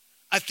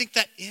 I think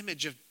that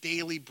image of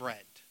daily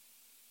bread,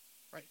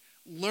 right?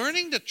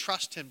 Learning to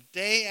trust him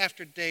day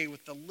after day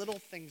with the little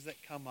things that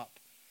come up.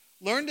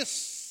 Learn to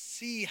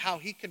see how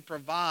he can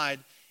provide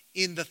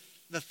in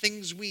the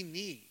things we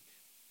need.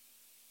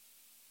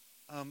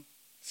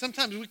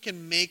 Sometimes we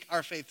can make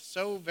our faith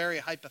so very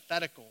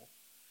hypothetical.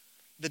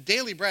 The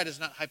daily bread is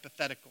not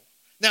hypothetical.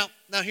 Now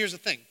here's the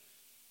thing.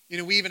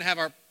 We even have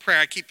our prayer.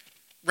 I keep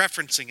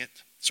referencing it.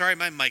 Sorry,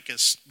 my mic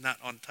is not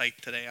on tight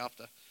today. I'll have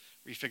to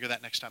refigure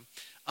that next time.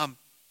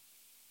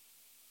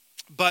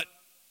 But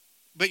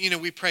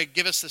we pray,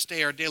 give us this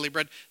day our daily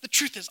bread. The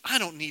truth is, I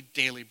don't need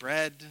daily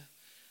bread.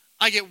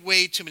 I get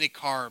way too many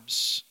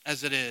carbs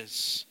as it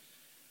is,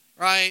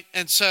 right?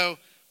 And so,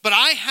 but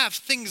I have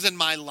things in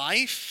my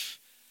life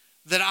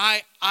that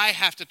I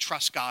have to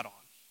trust God on,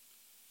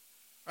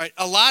 right?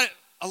 A lot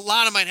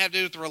of mine have to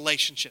do with the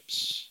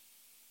relationships.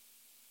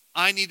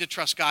 I need to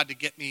trust God to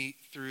get me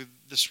through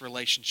this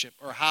relationship,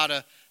 or how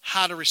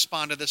to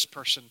respond to this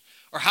person,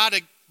 or how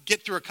to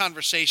get through a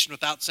conversation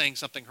without saying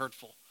something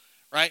hurtful,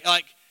 right?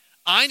 Like,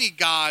 I need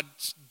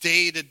God's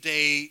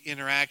day-to-day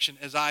interaction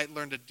as I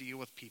learn to deal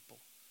with people.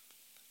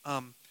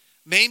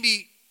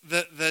 Maybe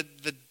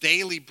the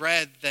daily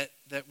bread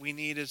that we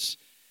need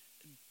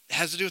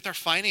has to do with our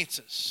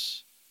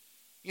finances.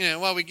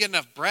 We get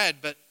enough bread,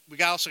 but we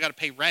also got to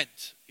pay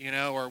rent,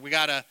 or we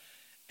got to,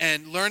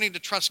 and learning to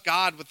trust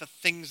God with the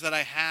things that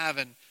I have.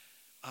 And,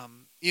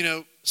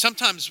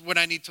 sometimes what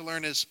I need to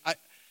learn is,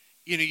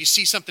 you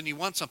see something, you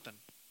want something,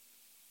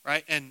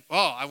 right? And,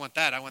 I want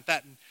that.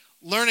 And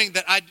learning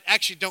that I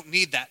actually don't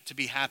need that to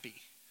be happy.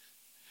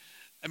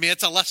 I mean,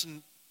 it's a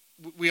lesson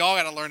we all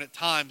got to learn at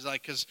times,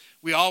 because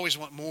we always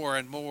want more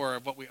and more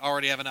of what we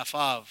already have enough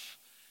of.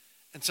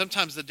 And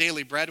sometimes the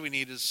daily bread we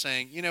need is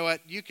saying, you know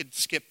what, you could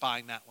skip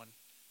buying that one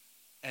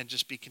and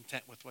just be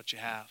content with what you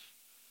have.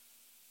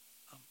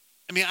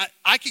 I mean,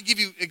 I could give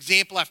you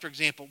example after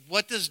example.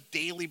 What does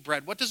daily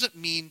bread, what does it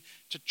mean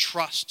to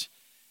trust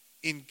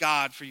in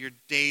God for your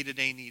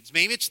day-to-day needs?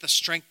 Maybe it's the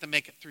strength to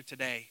make it through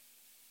today.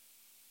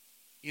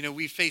 You know,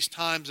 we face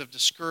times of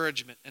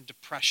discouragement and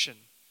depression,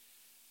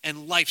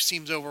 and life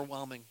seems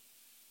overwhelming.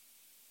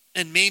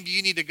 And maybe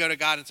you need to go to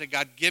God and say,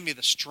 God, give me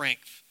the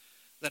strength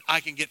that I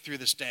can get through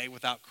this day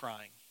without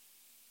crying.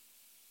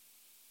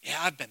 Yeah,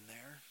 I've been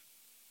there.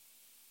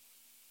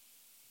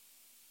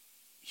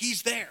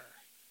 He's there,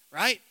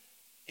 right?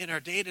 In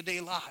our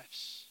day-to-day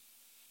lives.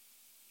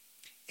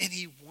 And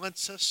he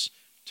wants us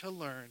to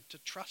learn to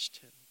trust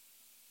him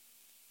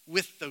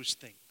with those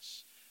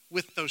things,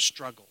 with those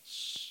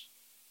struggles.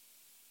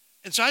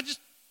 And so I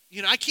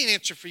can't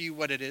answer for you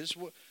what it is,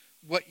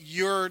 what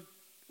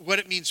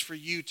it means for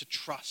you to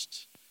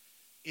trust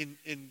in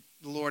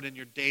the Lord in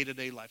your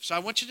day-to-day life. So I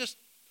want you to just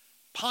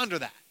ponder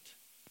that.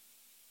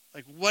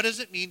 Like, what does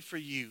it mean for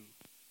you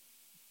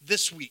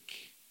this week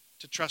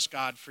to trust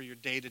God for your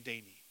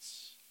day-to-day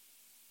needs?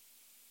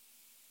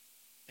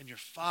 And your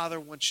Father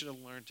wants you to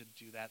learn to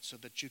do that so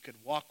that you could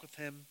walk with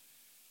him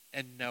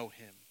and know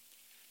him.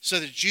 So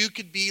that you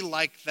could be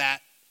like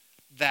that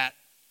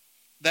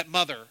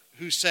mother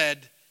who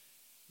said,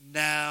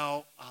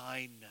 now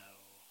I know.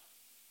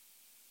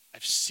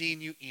 I've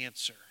seen you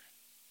answer.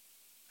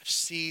 I've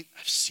seen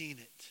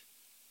it.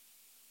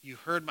 You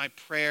heard my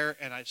prayer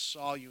and I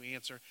saw you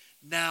answer.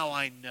 Now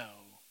I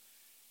know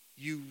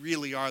you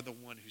really are the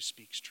one who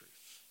speaks truth.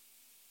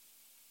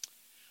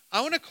 I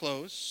want to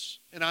close,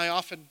 and I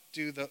often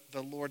do the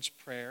Lord's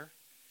Prayer.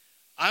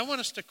 I want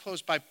us to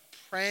close by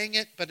praying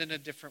it, but in a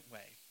different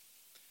way.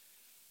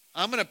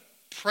 I'm going to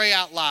pray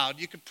out loud.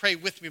 You can pray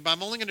with me, but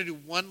I'm only going to do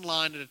one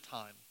line at a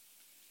time.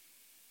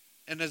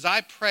 And as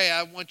I pray,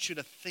 I want you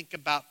to think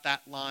about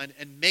that line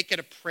and make it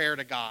a prayer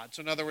to God.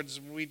 So in other words,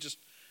 when we just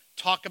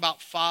talk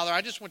about Father,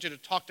 I just want you to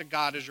talk to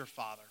God as your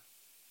Father.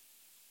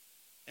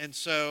 And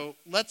so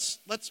let's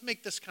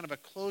make this kind of a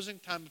closing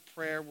time of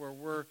prayer where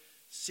we're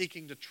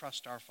seeking to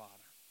trust our Father.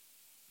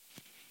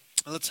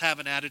 Let's have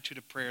an attitude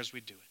of prayer as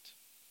we do it.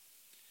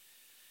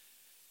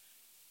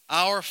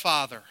 Our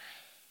Father,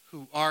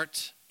 who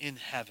art in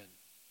heaven,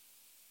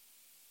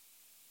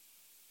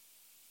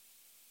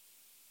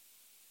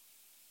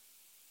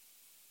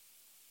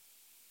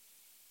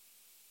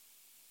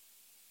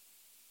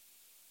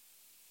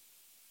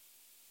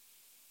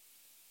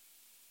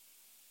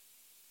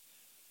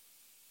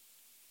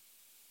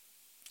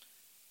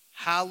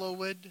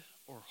 hallowed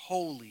or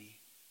holy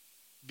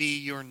be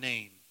your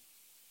name.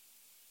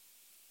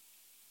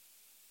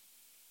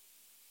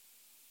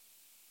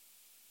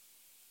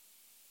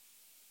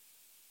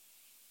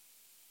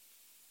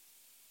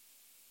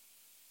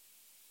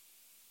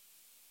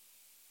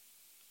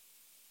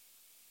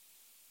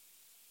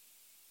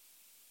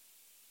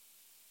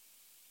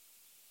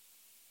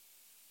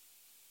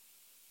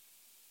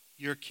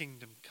 Your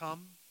kingdom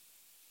come,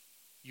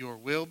 your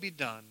will be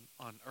done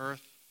on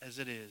earth as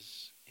it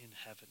is in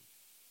heaven.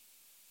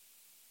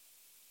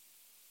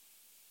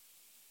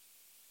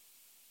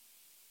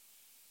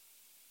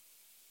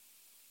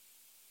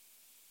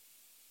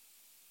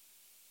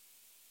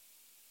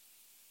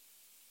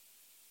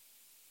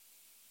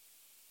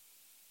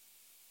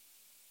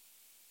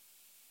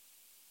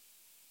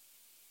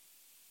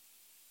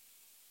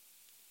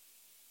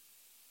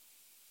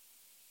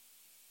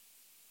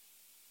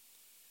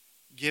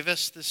 Give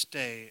us this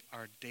day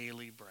our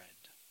daily bread.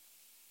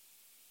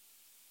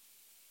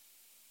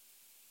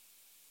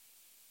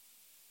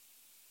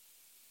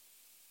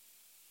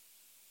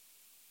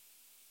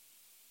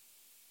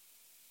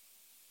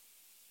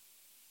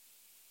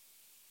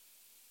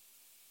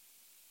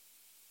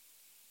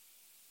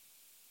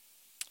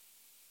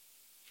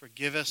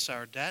 Forgive us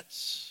our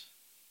debts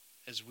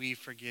as we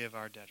forgive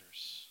our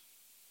debtors.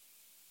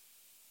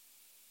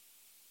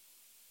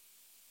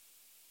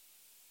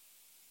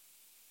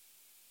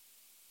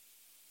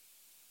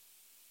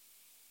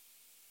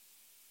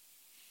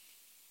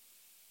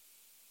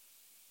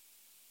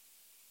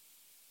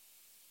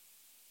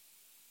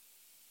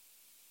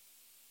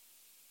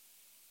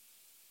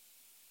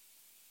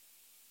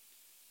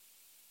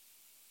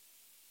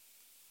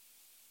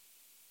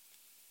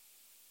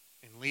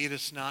 And lead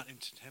us not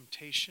into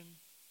temptation,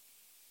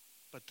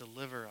 but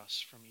deliver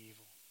us from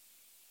evil.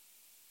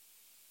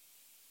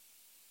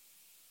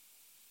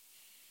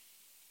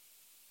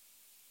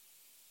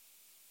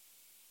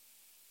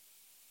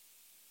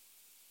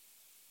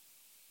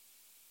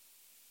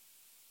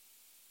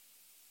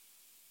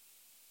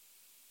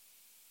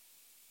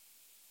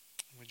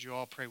 Would you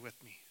all pray with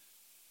me?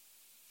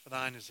 For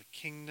thine is the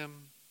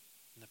kingdom,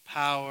 and the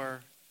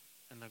power,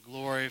 and the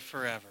glory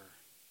forever.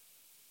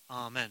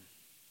 Amen.